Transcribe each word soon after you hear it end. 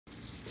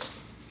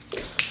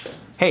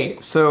Hey,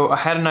 so I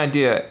had an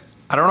idea.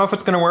 I don't know if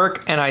it's gonna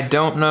work, and I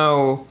don't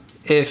know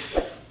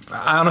if,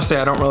 honestly,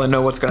 I don't really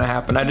know what's gonna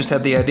happen. I just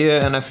had the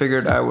idea and I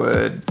figured I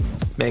would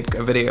make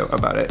a video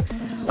about it.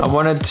 I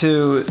wanted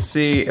to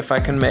see if I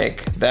can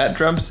make that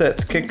drum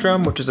set's kick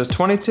drum, which is a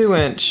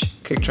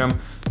 22-inch kick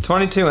drum,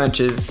 22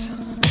 inches,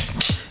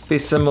 be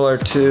similar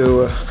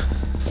to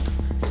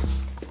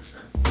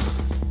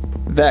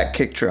that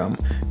kick drum,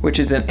 which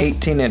is an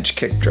 18-inch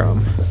kick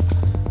drum.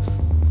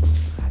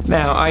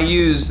 Now, I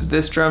use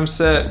this drum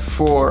set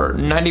for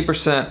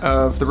 90%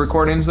 of the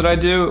recordings that I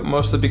do,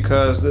 mostly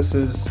because this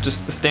is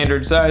just the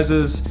standard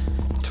sizes,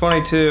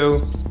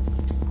 22,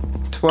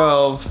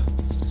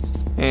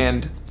 12,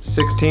 and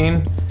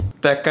 16.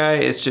 That guy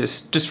is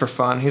just for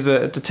fun. It's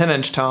a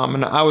 10-inch tom,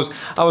 and I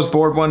was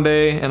bored one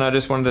day and I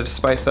just wanted to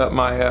spice up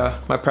my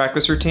my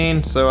practice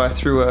routine, so I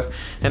threw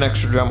an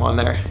extra drum on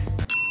there.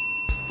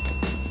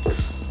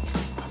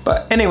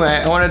 But anyway,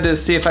 I wanted to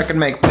see if I could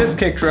make this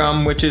kick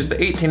drum, which is the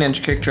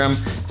 18-inch kick drum,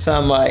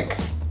 sound like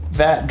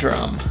that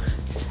drum.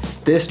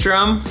 This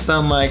drum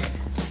sound like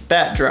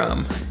that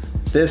drum.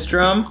 This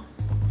drum,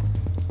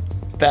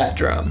 that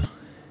drum.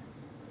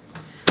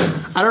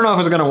 I don't know if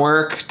it's gonna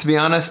work, to be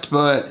honest,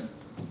 but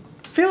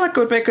I feel like it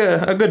would make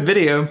a good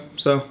video,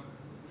 so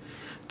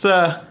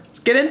let's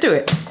get into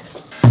it.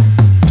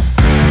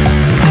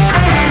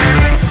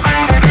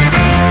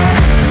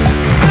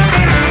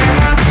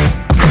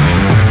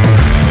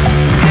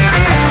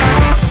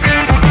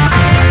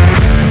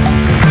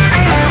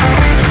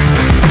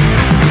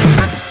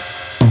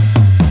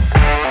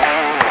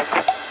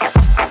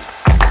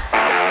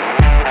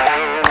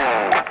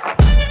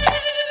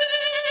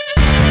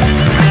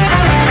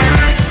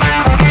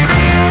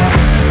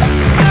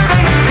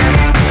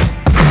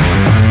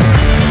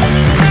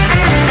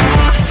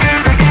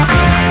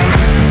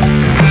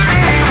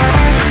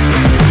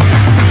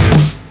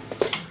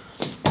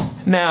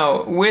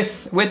 Now,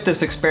 with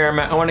this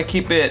experiment, I want to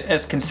keep it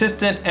as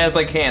consistent as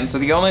I can. So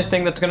the only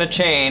thing that's going to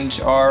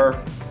change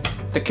are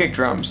the kick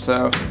drums.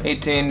 So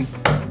 18,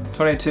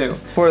 22.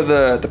 For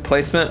the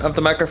placement of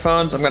the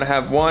microphones, I'm going to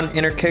have one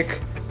inner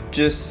kick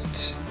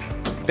just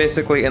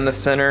basically in the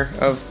center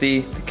of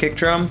the kick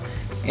drum.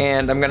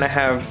 And I'm going to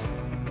have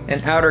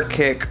an outer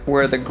kick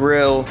where the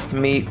grill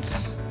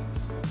meets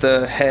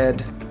the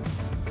head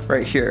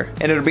right here.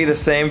 And it'll be the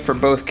same for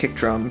both kick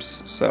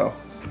drums. So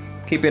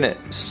keeping it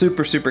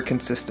super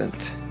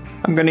consistent.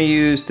 I'm gonna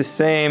use the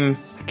same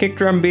kick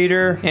drum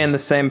beater and the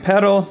same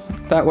pedal.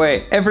 That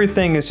way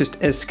everything is just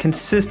as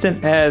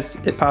consistent as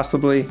it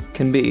possibly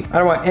can be. I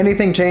don't want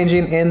anything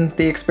changing in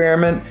the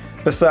experiment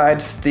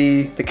besides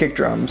the kick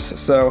drums.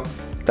 So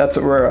that's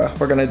what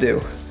we're gonna do.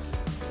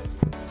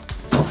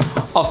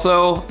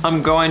 Also,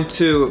 I'm going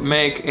to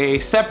make a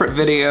separate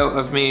video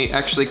of me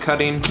actually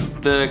cutting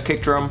the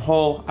kick drum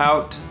hole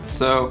out.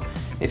 So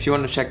if you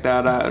want to check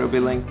that out, it'll be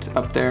linked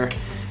up there.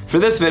 For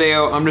this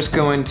video, I'm just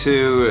going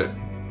to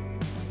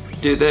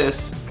do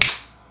this.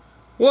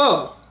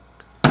 Whoa,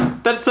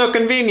 that's so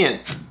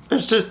convenient.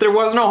 There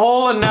wasn't a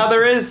hole and now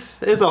there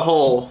is a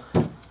hole.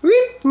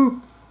 Weep,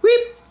 whoop,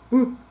 weep,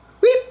 whoop,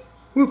 weep,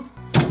 whoop.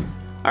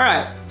 All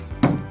right,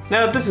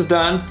 now that this is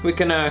done, we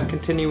can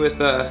continue with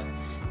the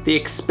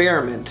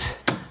experiment.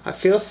 I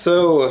feel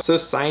so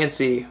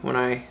sciencey when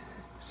I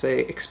say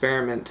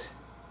experiment.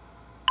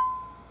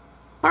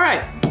 All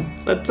right,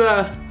 let's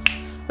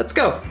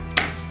go.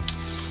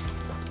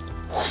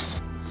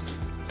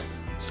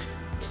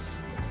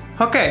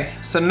 Okay,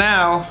 so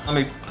now, let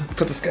me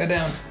put this guy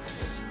down.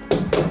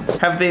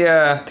 Have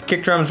the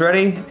kick drums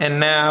ready, and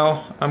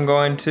now I'm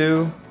gonna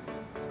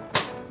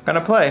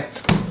play.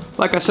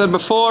 Like I said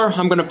before,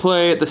 I'm gonna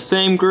play the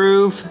same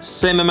groove,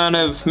 same amount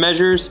of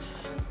measures,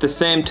 the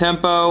same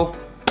tempo,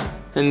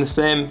 and the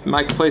same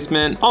mic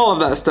placement, all of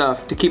that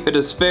stuff to keep it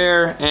as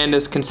fair and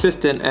as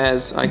consistent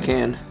as I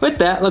can. With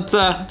that, let's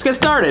get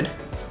started.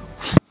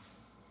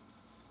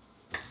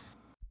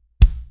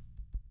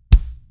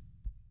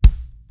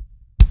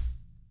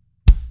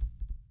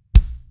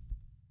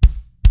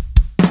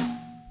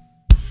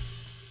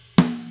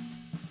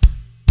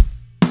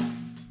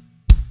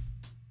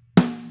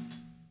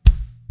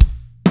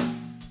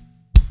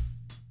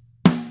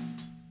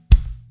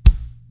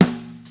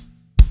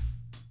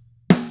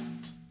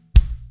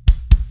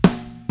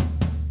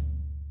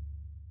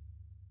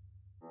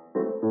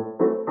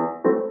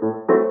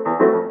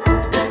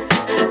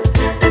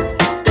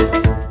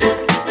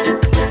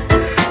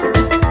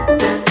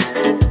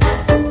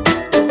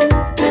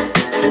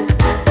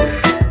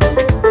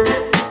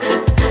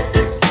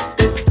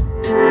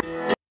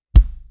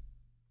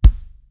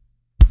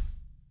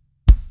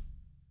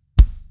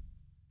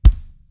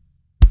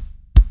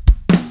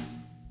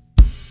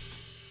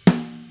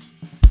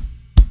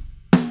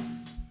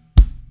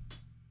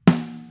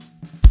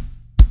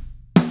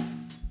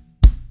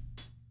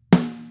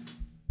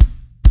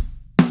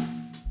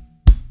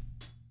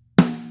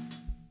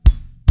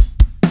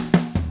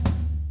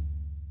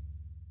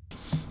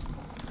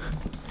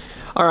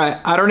 All right,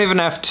 I don't even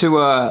have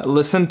to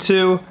listen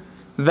to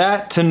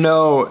that to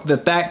know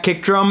that that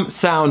kick drum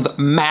sounds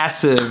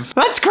massive.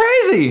 That's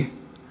crazy.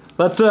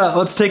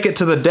 Let's take it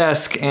to the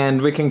desk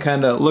and we can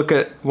kind of look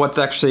at what's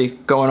actually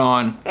going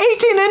on.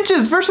 18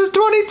 inches versus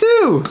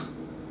 22.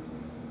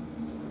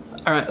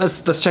 All right,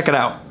 let's check it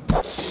out.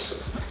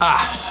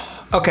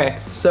 Okay,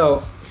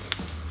 so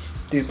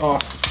these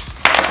off.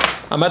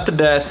 I'm at the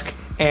desk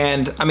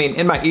and I mean,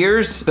 in my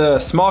ears, the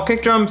small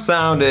kick drum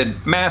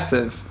sounded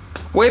massive.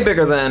 Way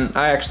bigger than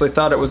I actually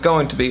thought it was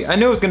going to be. I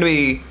knew it was gonna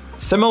be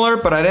similar,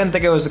 but I didn't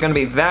think it was gonna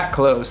be that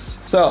close.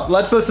 So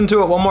let's listen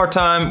to it one more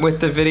time with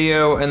the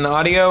video and the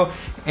audio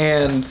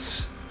and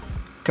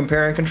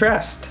compare and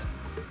contrast.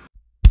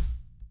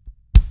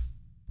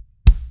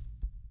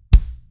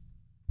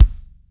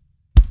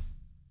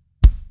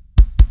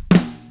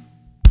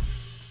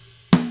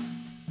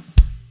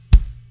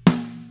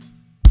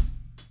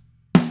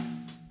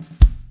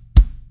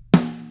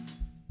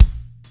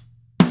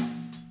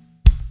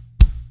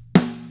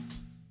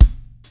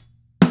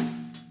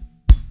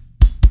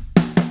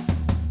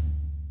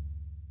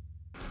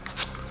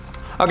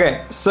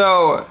 Okay,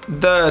 so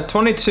the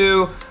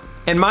 22,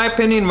 in my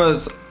opinion,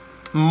 was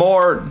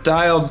more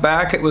dialed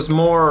back. It was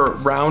more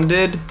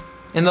rounded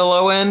in the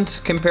low end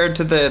compared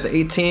to the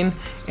 18.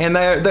 And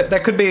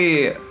that could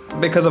be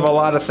because of a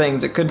lot of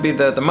things. It could be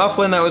the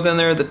muffling that was in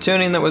there, the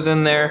tuning that was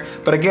in there.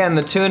 But again,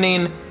 the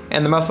tuning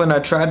and the muffling I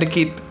tried to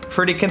keep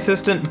pretty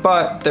consistent,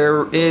 but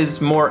there is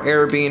more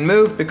air being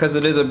moved because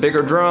it is a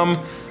bigger drum.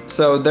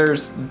 So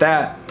there's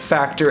that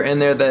factor in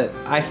there that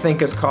I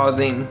think is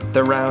causing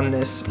the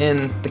roundness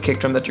in the kick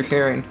drum that you're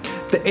hearing.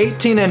 The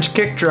 18-inch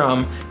kick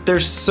drum,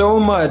 there's so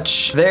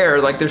much there,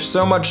 like there's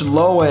so much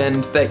low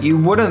end that you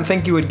wouldn't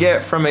think you would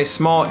get from a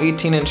small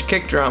 18-inch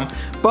kick drum.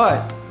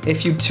 But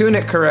if you tune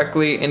it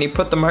correctly and you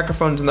put the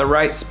microphones in the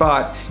right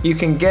spot, you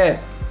can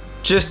get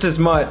just as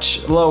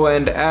much low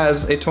end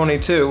as a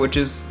 22, which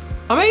is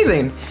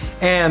amazing.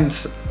 And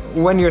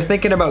when you're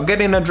thinking about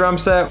getting a drum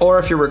set, or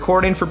if you're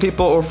recording for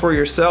people or for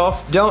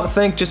yourself, don't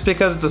think just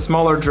because it's a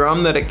smaller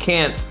drum that it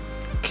can't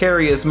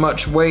carry as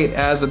much weight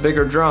as a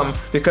bigger drum,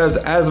 because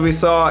as we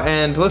saw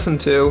and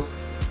listened to,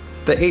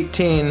 the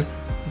 18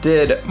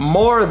 did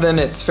more than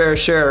its fair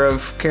share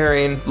of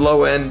carrying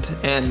low end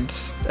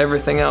and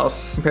everything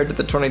else compared to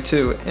the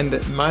 22, and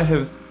it might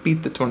have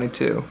beat the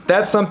 22.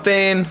 That's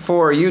something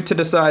for you to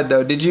decide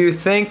though. Did you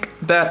think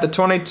that the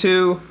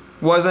 22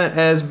 wasn't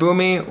as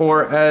boomy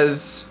or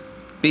as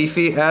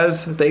beefy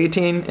as the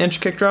 18-inch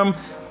kick drum?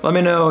 Let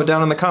me know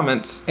down in the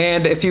comments.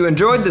 And if you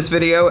enjoyed this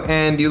video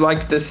and you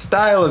liked this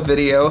style of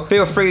video,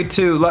 feel free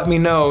to let me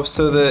know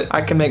so that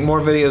I can make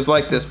more videos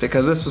like this,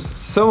 because this was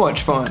so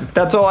much fun.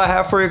 That's all I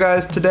have for you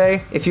guys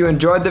today. If you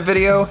enjoyed the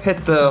video, hit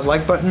the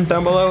like button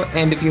down below,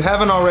 and if you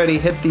haven't already,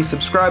 hit the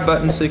subscribe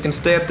button so you can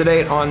stay up to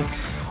date on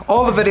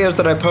all the videos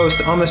that I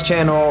post on this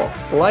channel,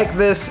 like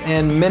this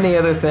and many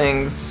other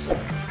things.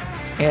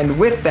 And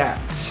with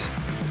that,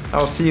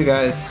 I'll see you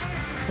guys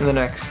in the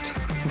next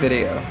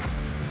video.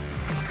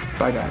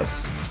 Bye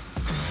guys.